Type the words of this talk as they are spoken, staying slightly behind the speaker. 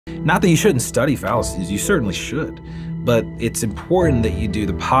Not that you shouldn't study fallacies, you certainly should, but it's important that you do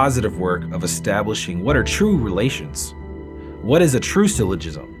the positive work of establishing what are true relations. What is a true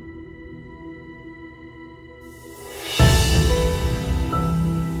syllogism?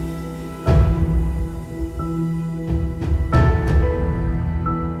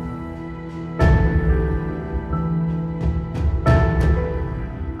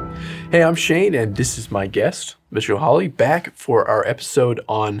 Hey, I'm Shane, and this is my guest, Mitchell Holley, back for our episode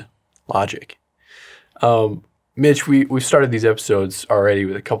on logic. Mitch, we've started these episodes already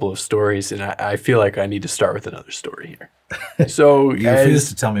with a couple of stories, and I feel like I need to start with another story here. So You refuse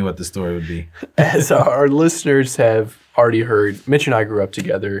to tell me what the story would be. As our listeners have already heard, Mitch and I grew up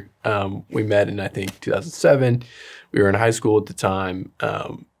together. We met in, I think, 2007. We were in high school at the time,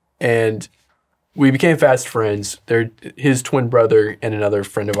 and we became fast friends. His twin brother and another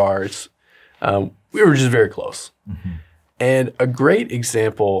friend of ours, we were just very close. Mm-hmm. And a great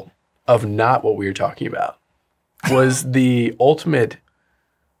example of not what we were talking about was the ultimate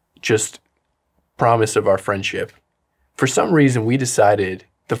just promise of our friendship. For some reason, we decided,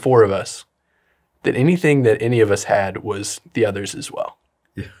 the four of us, that anything that any of us had was the other's as well.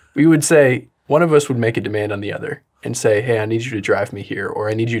 Yeah. We would say, one of us would make a demand on the other and say, hey, I need you to drive me here, or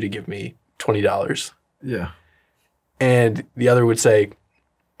I need you to give me $20. Yeah. And the other would say,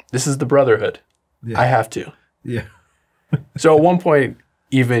 this is the brotherhood. Yeah. I have to. Yeah. So at one point,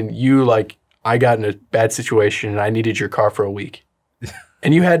 even you, I got in a bad situation and I needed your car for a week.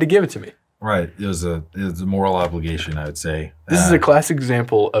 And you had to give it to me. Right. It was a moral obligation, I would say. This is a classic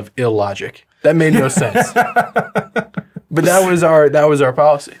example of illogic. That made no sense. But that was our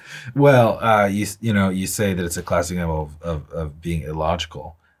policy. Well, you say that it's a classic example of being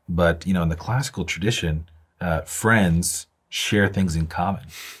illogical. But, in the classical tradition, friends share things in common.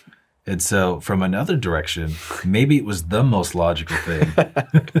 And so from another direction, maybe it was the most logical thing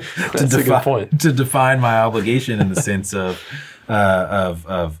to define my obligation in the sense of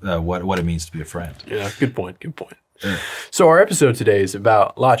what it means to be a friend. Yeah, good point. So our episode today is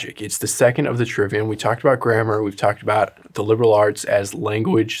about logic. It's the second of the Trivium. We talked about grammar. We've talked about the liberal arts as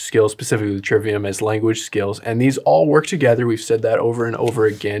language skills, specifically the Trivium as language skills. And these all work together. We've said that over and over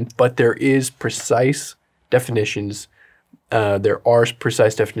again. But there is precise definitions. There are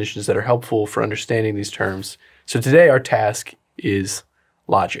precise definitions that are helpful for understanding these terms. So today our task is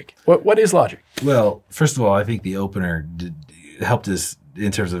logic. What is logic? Well, first of all, I think the opener helped us in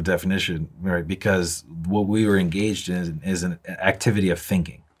terms of definition, right? Because what we were engaged in is an activity of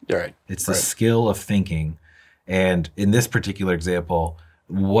thinking. Right. It's the skill of thinking. And in this particular example,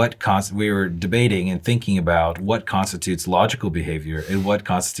 we were debating and thinking about what constitutes logical behavior and what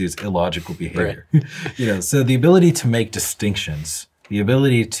constitutes illogical behavior. Right. So the ability to make distinctions, the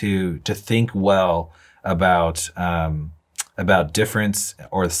ability to think well about difference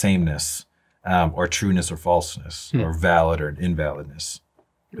or sameness, or trueness or falseness, or valid or invalidness,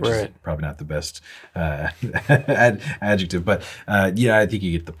 which is probably not the best adjective, but I think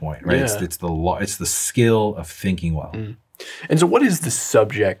you get the point, right? Yeah. It's the skill of thinking well. Mm. And so, what is the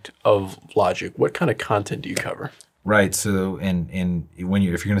subject of logic? What kind of content do you cover? Right. So, if you're going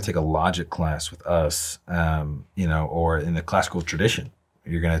to take a logic class with us, or in the classical tradition,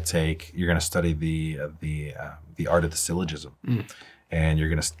 you're going to study the art of the syllogism. Mm. And you're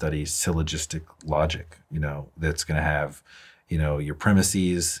going to study syllogistic logic, that's going to have, your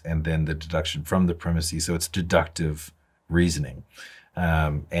premises and then the deduction from the premises. So it's deductive reasoning.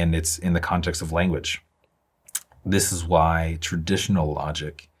 And it's in the context of language. This is why traditional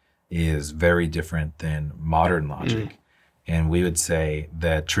logic is very different than modern logic. Mm. And we would say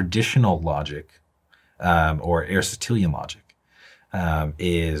that traditional logic, or Aristotelian logic,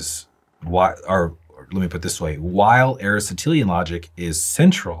 is let me put it this way, while Aristotelian logic is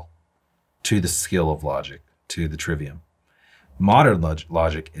central to the skill of logic, to the Trivium, modern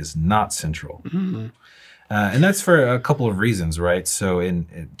logic is not central. Mm-hmm. And that's for a couple of reasons, right? So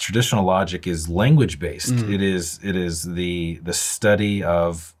in traditional logic is language-based. Mm-hmm. It is the study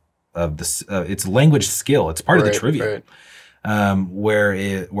of it's language skill. It's part of the Trivium.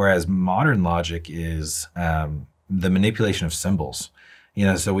 Right. Whereas modern logic is the manipulation of symbols.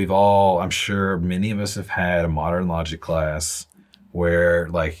 So I'm sure many of us have had a modern logic class where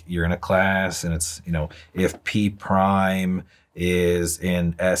you're in a class and it's, if P prime is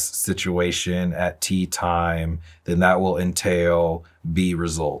in S situation at T time, then that will entail B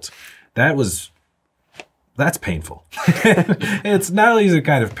result. That's painful. It's not only is it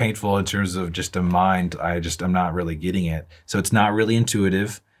kind of painful in terms of just a mind, I'm not really getting it. So it's not really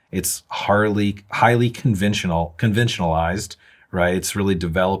intuitive. It's highly conventionalized. Right, it's really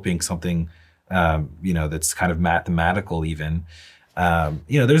developing something, that's kind of mathematical even,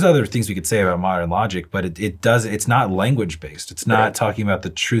 There's other things we could say about modern logic, but it's not language based. It's not talking about the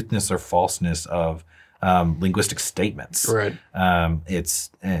truthness or falseness of linguistic statements. Right. It's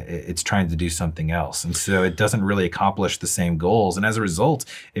trying to do something else. And so it doesn't really accomplish the same goals. And as a result,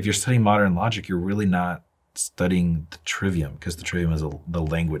 if you're studying modern logic, you're really not studying the trivium, because the trivium is the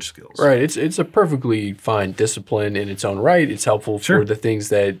language skills. Right. It's a perfectly fine discipline in its own right. It's helpful for the things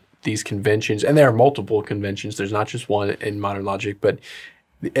that these conventions, and there are multiple conventions. There's not just one in modern logic,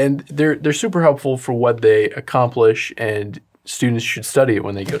 and they're super helpful for what they accomplish, and students should study it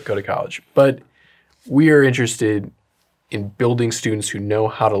when they go to college. But we are interested in building students who know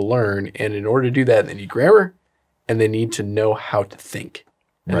how to learn, and in order to do that, they need grammar, and they need to know how to think,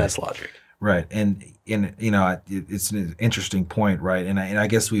 and that's logic. Right, and it's an interesting point, right? And I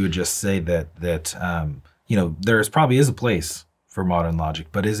guess we would just say that there probably is a place for modern logic,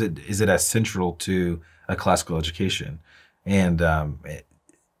 but is it as central to a classical education? And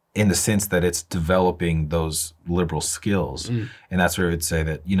in the sense that it's developing those liberal skills. And that's where I would say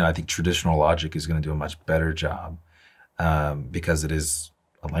that, I think traditional logic is going to do a much better job because it is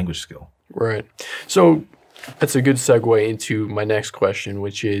a language skill. Right. So that's a good segue into my next question,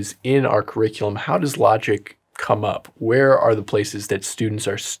 which is, in our curriculum, how does logic come up? Where are the places that students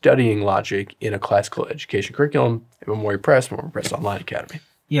are studying logic in a classical education curriculum at Memoria Press Online Academy?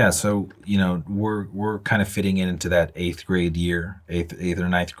 Yeah, so we're kind of fitting into that eighth grade year, eighth or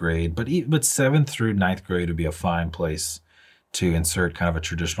ninth grade, but seventh through ninth grade would be a fine place to insert kind of a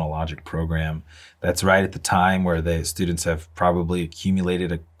traditional logic program. That's right at the time where the students have probably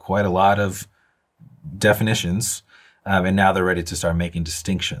accumulated quite a lot of definitions, and now they're ready to start making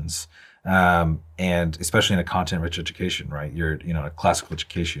distinctions. And especially in a content-rich education, right? A classical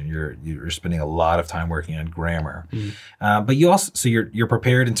education, you're spending a lot of time working on grammar. But you're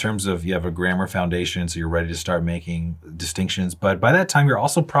prepared in terms of, you have a grammar foundation, so you're ready to start making distinctions. But by that time, you're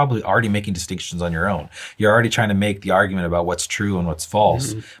also probably already making distinctions on your own. You're already trying to make the argument about what's true and what's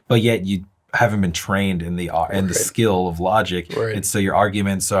false, but yet you haven't been trained in the skill of logic. Right. And so your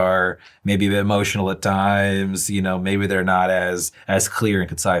arguments are maybe a bit emotional at times, maybe they're not as clear and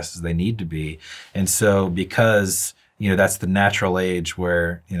concise as they need to be. And so because, that's the natural age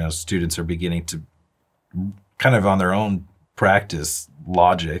where, students are beginning to kind of on their own practice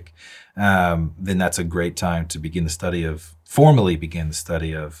logic, then that's a great time to formally begin the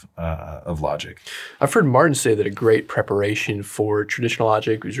study of logic. I've heard Martin say that a great preparation for traditional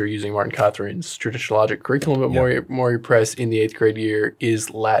logic, because you're using Martin Cothran's traditional logic curriculum at Memoria Press in the eighth grade year, is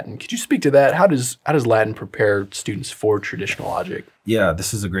Latin. Could you speak to that? How does Latin prepare students for traditional logic? Yeah,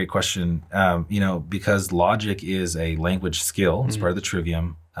 this is a great question. Because logic is a language skill, it's part of the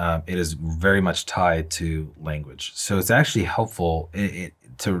Trivium. It is very much tied to language. So it's actually helpful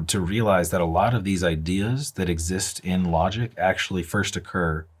to realize that a lot of these ideas that exist in logic actually first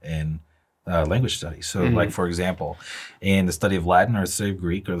occur in language study. So like, for example, in the study of Latin or the study of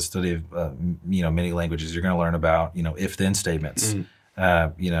Greek or the study of, many languages, you're going to learn about, if-then statements,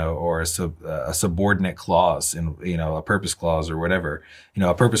 or a subordinate clause in, a purpose clause or whatever,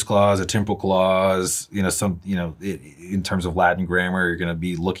 a purpose clause, a temporal clause, in terms of Latin grammar, you're going to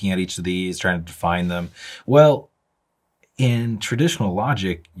be looking at each of these, trying to define them. Well, in traditional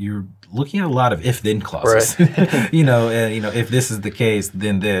logic, you're looking at a lot of if-then clauses. Right. If this is the case,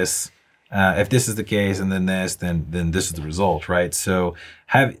 then this. If this is the case, and then this, then this is the result, right? So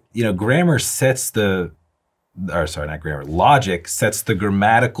grammar sets logic sets the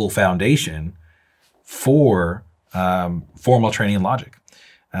grammatical foundation for formal training in logic.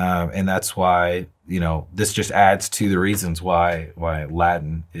 And that's why, this just adds to the reasons why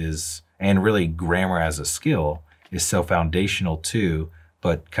Latin is, and really grammar as a skill, is so foundational to,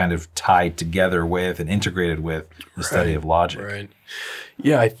 but kind of tied together with and integrated with the study of logic. Right.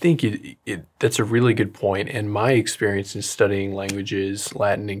 Yeah, I think that's a really good point. And my experience in studying languages,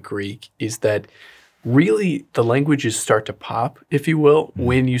 Latin and Greek, is that really the languages start to pop, if you will,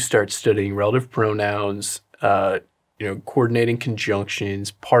 when you start studying relative pronouns, coordinating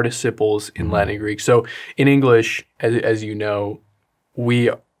conjunctions, participles in Latin and Greek. So in English, as you know, we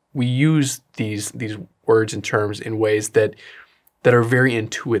use these words and terms in ways that are very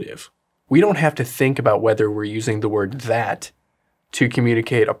intuitive. We don't have to think about whether we're using the word that to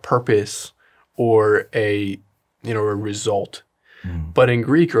communicate a purpose or a result. But in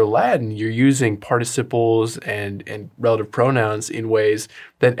Greek or Latin, you're using participles and relative pronouns in ways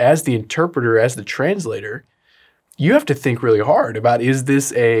that, as the interpreter, as the translator, you have to think really hard about, is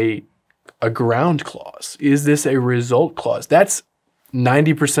this a ground clause? Is this a result clause? That's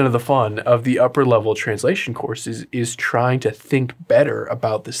 90% of the fun of the upper level translation course is trying to think better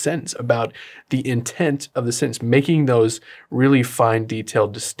about the sentence, about the intent of the sentence, making those really fine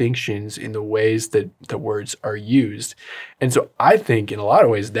detailed distinctions in the ways that the words are used. And so I think in a lot of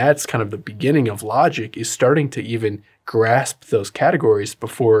ways, that's kind of the beginning of logic, is starting to even grasp those categories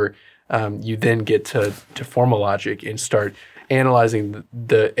before you then get to formal logic and start analyzing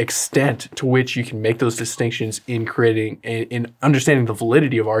the extent to which you can make those distinctions in creating, in understanding the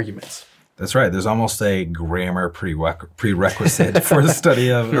validity of arguments. That's right. There's almost a grammar prerequisite for the study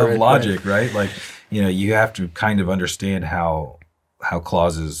of logic, right? Like, you have to kind of understand how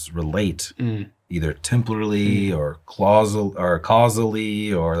clauses relate, either temporally or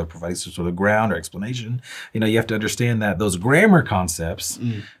causally, or they're providing some sort of ground or explanation. You have to understand that those grammar concepts,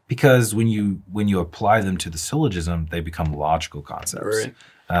 because when you apply them to the syllogism, they become logical concepts. Right.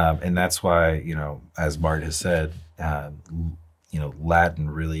 And that's why, as Bart has said, Latin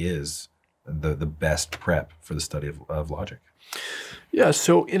really is the best prep for the study of logic. Yeah,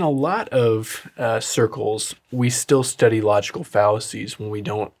 so in a lot of circles, we still study logical fallacies when we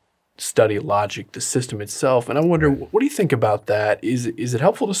don't study logic, the system itself. And I wonder, what do you think about that? Is it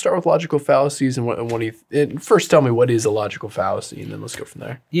helpful to start with logical fallacies? And what do you first tell me, what is a logical fallacy, and then let's go from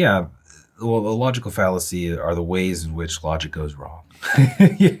there. Yeah, well, a logical fallacy are the ways in which logic goes wrong.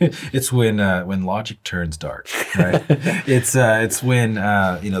 It's when logic turns dark, right? It's when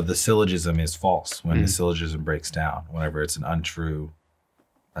the syllogism is false, when the syllogism breaks down, whenever it's an untrue,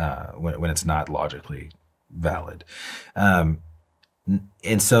 when it's not logically valid.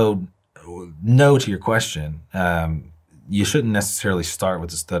 And so, no to your question, you shouldn't necessarily start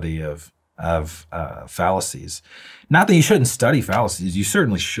with the study of fallacies. Not that you shouldn't study fallacies, you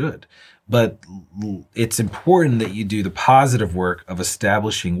certainly should. But it's important that you do the positive work of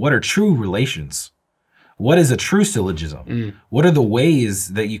establishing what are true relations. What is a true syllogism? What are the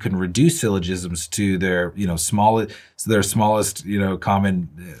ways that you can reduce syllogisms to their, smallest, common,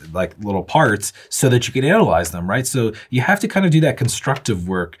 like little parts, so that you can analyze them, right? So you have to kind of do that constructive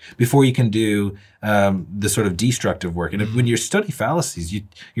work before you can do the sort of destructive work. And when you study fallacies,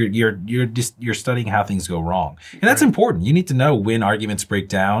 you're studying how things go wrong, and that's important. You need to know when arguments break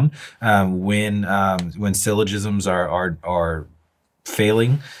down, when syllogisms are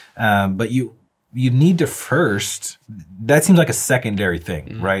failing, but you need to first, that seems like a secondary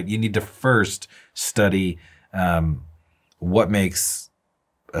thing, right? You need to first study what makes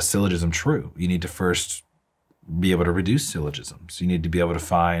a syllogism true. You need to first be able to reduce syllogisms. You need to be able to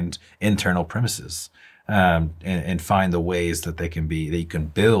find internal premises and find the ways that that you can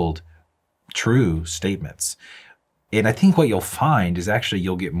build true statements. And I think what you'll find is actually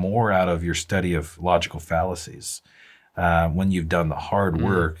you'll get more out of your study of logical fallacies when you've done the hard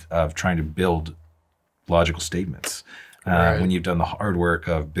work of trying to build logical statements, when you've done the hard work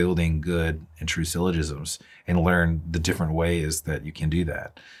of building good and true syllogisms and learn the different ways that you can do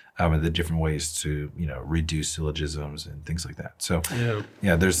that, and the different ways to reduce syllogisms and things like that. So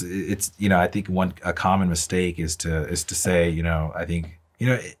I think a common mistake is to say I think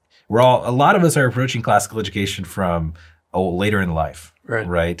a lot of us are approaching classical education from later in life,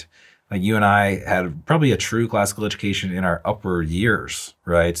 right? Like you and I had probably a true classical education in our upper years,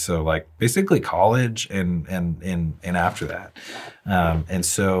 right? So like basically college and after that. And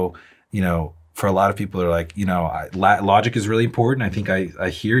so, for a lot of people, they're like, logic is really important. I think I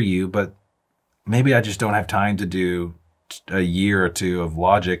hear you, but maybe I just don't have time to do a year or two of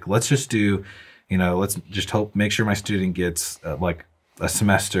logic. Let's just do, let's just make sure my student gets like a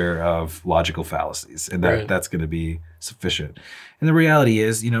semester of logical fallacies, and that's going to be sufficient. And the reality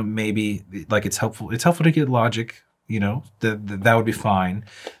is, maybe like it's helpful to get logic, that would be fine.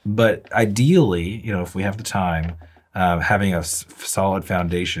 But ideally, if we have the time, having a solid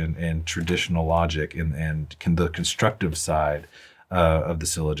foundation in traditional logic and the constructive side of the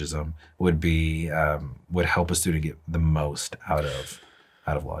syllogism would help a student get the most out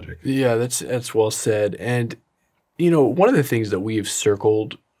of logic. Yeah, that's well said. And one of the things that we have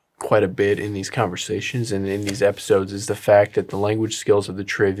circled quite a bit in these conversations and in these episodes is the fact that the language skills of the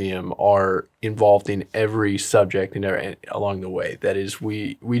Trivium are involved in every subject and along the way. That is,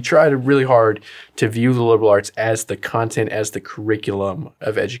 we try to really hard to view the liberal arts as the content, as the curriculum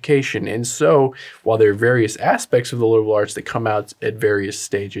of education. And so while there are various aspects of the liberal arts that come out at various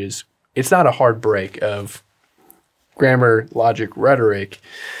stages, it's not a hard break of grammar, logic, rhetoric.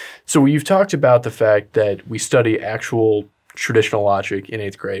 So you've talked about the fact that we study actual traditional logic in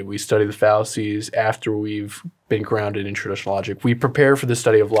 8th grade. We study the fallacies after we've been grounded in traditional logic. We prepare for the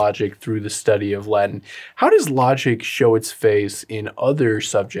study of logic through the study of Latin. How does logic show its face in other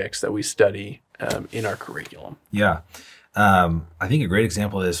subjects that we study in our curriculum? Yeah. I think a great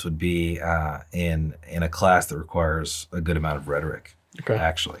example of this would be in a class that requires a good amount of rhetoric. Okay.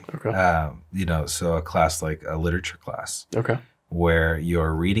 Actually, Okay. So a class like a literature class, Okay. where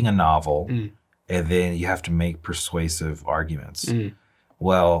you're reading a novel Mm. and then you have to make persuasive arguments. Mm.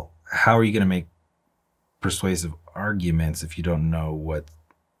 Well, how are you going to make persuasive arguments if you don't know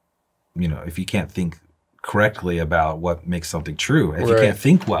if you can't think correctly about what makes something true, if you Right. can't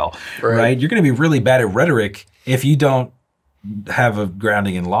think well, Right. right? You're going to be really bad at rhetoric if you don't have a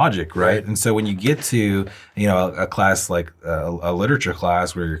grounding in logic, right? Right. And so when you get to, a class like a literature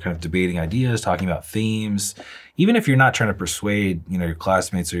class where you're kind of debating ideas, talking about themes, even if you're not trying to persuade, your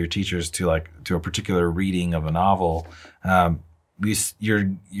classmates or your teachers to a particular reading of a novel, you're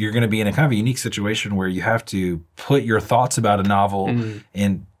going to be in a kind of a unique situation where you have to put your thoughts about a novel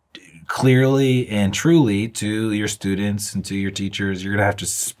in clearly and truly to your students and to your teachers. You're going to have to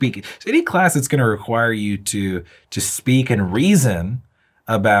speak. So any class that's going to require you to speak and reason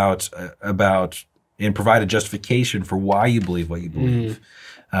about and provide a justification for why you believe what you believe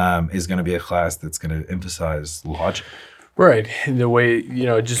is going to be a class that's going to emphasize logic. Right. And the way,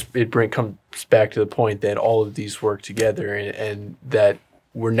 it comes back to the point that all of these work together, and that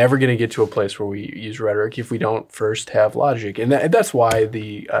we're never going to get to a place where we use rhetoric if we don't first have logic. And that's why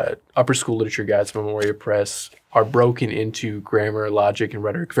the upper school literature guides from Memoria Press are broken into grammar, logic, and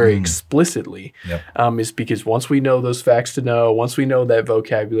rhetoric very explicitly. Yep. Is because once we know those facts to know, once we know that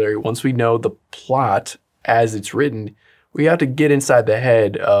vocabulary, once we know the plot as it's written, we have to get inside the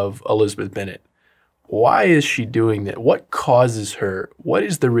head of Elizabeth Bennet. Why is she doing that? What causes her? What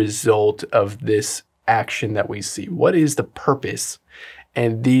is the result of this action that we see? What is the purpose?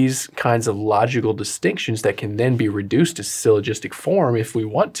 And these kinds of logical distinctions that can then be reduced to syllogistic form, if we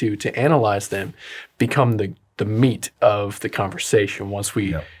want to analyze them, become the meat of the conversation once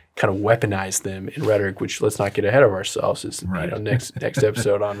we kind of weaponize them in rhetoric, which, let's not get ahead of ourselves, is next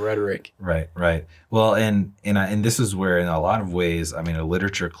episode on rhetoric. Right. Well, and this is where, in a lot of ways, a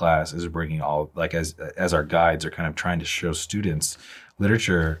literature class is bringing all, as our guides are kind of trying to show students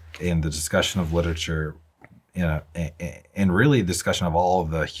literature and the discussion of literature, and really the discussion of all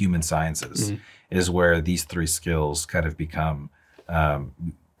of the human sciences is where these three skills kind of become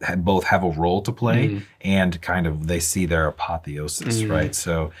both have a role to play and kind of they see their apotheosis, right?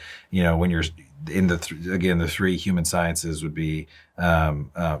 So, when you're in the three human sciences would be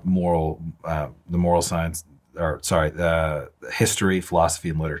the moral science, history, philosophy,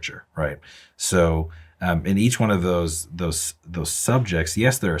 and literature, right? So, in each one of those subjects,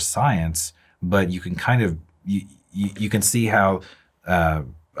 yes, they're a science, but you can kind of you can see how,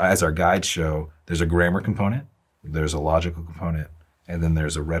 as our guides show, there's a grammar component, there's a logical component, and then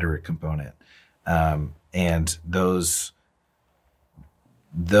there's a rhetoric component. And those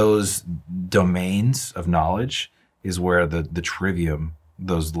domains of knowledge is where the trivium,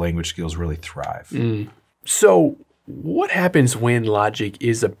 those language skills, really thrive. So what happens when logic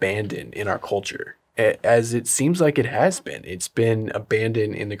is abandoned in our culture? As it seems like it has been. It's been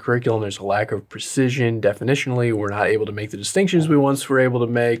abandoned in the curriculum. There's a lack of precision definitionally. We're not able to make the distinctions we once were able to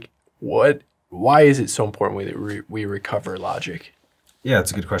make. Why is it so important that we recover logic? Yeah,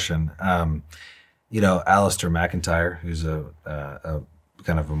 it's a good question. Alistair McIntyre, who's a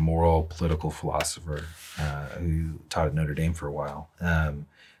kind of a moral political philosopher who taught at Notre Dame for a while,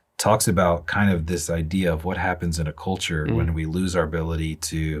 talks about kind of this idea of what happens in a culture when we lose our ability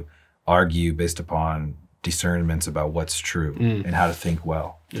to argue based upon discernments about what's true and how to think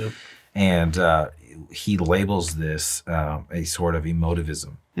well. Yep. And he labels this a sort of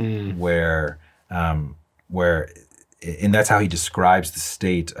emotivism, where and that's how he describes the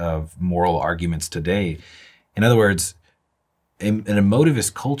state of moral arguments today. In other words, an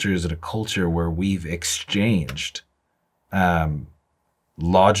emotivist culture is a culture where we've exchanged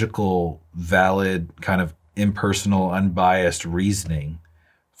logical, valid, kind of impersonal, unbiased reasoning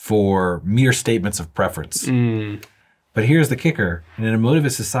for mere statements of preference. But here's the kicker. In an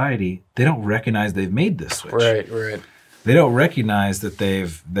emotivist society, they don't recognize they've made this switch. Right. They don't recognize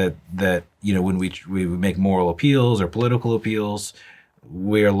that when we make moral appeals or political appeals,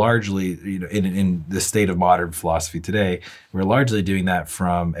 we're largely, in the state of modern philosophy today, we're largely doing that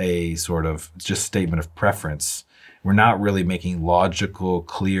from a sort of just statement of preference. We're not really making logical,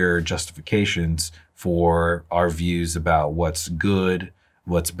 clear justifications for our views about what's good,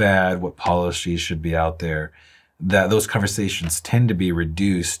 what's bad, what policies should be out there. That those conversations tend to be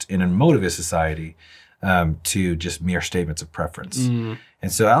reduced in a emotivist society to just mere statements of preference. And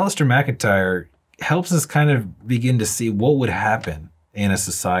so Alistair McIntyre helps us kind of begin to see what would happen in a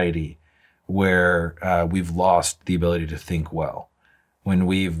society where we've lost the ability to think well, when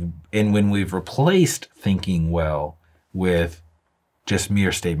we've replaced thinking well with just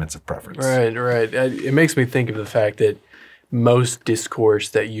mere statements of preference. Right, right. It makes me think of the fact that most discourse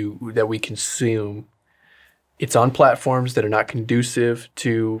that we consume, it's on platforms that are not conducive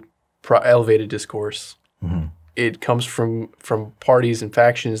to elevated discourse. Mm-hmm. It comes from parties and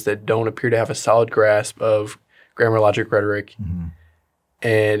factions that don't appear to have a solid grasp of grammar, logic, rhetoric, Mm-hmm.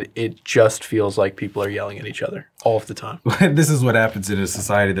 and it just feels like people are yelling at each other all of the time. This is what happens in a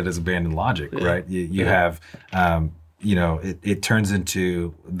society that has abandoned logic, right? You have, it turns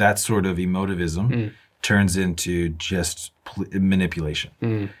into that sort of emotivism turns into just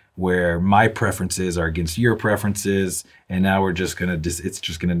manipulation, where my preferences are against your preferences, and now we're just gonna it's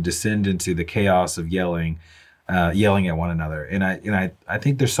just gonna descend into the chaos of yelling at one another. And I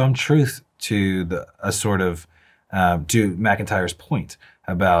think there's some truth to to McIntyre's point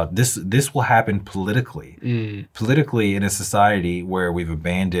about this will happen politically. Politically, in a society where we've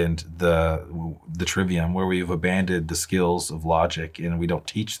abandoned the trivium, where we've abandoned the skills of logic, and we don't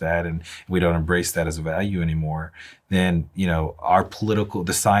teach that, and we don't embrace that as a value anymore, then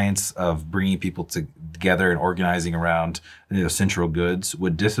the science of bringing people together and organizing around central goods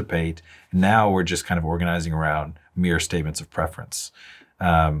would dissipate. Now we're just kind of organizing around mere statements of preference.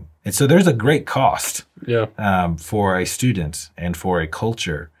 And so there's a great cost for a student and for a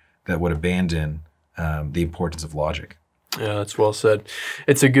culture that would abandon the importance of logic. Yeah, that's well said.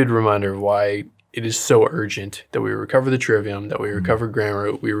 It's a good reminder of why it is so urgent that we recover the trivium, that we recover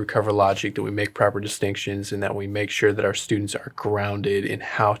grammar, we recover logic, that we make proper distinctions, and that we make sure that our students are grounded in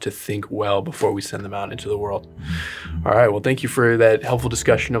how to think well before we send them out into the world. All right, well, thank you for that helpful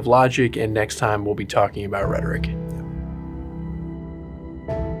discussion of logic, and next time we'll be talking about rhetoric.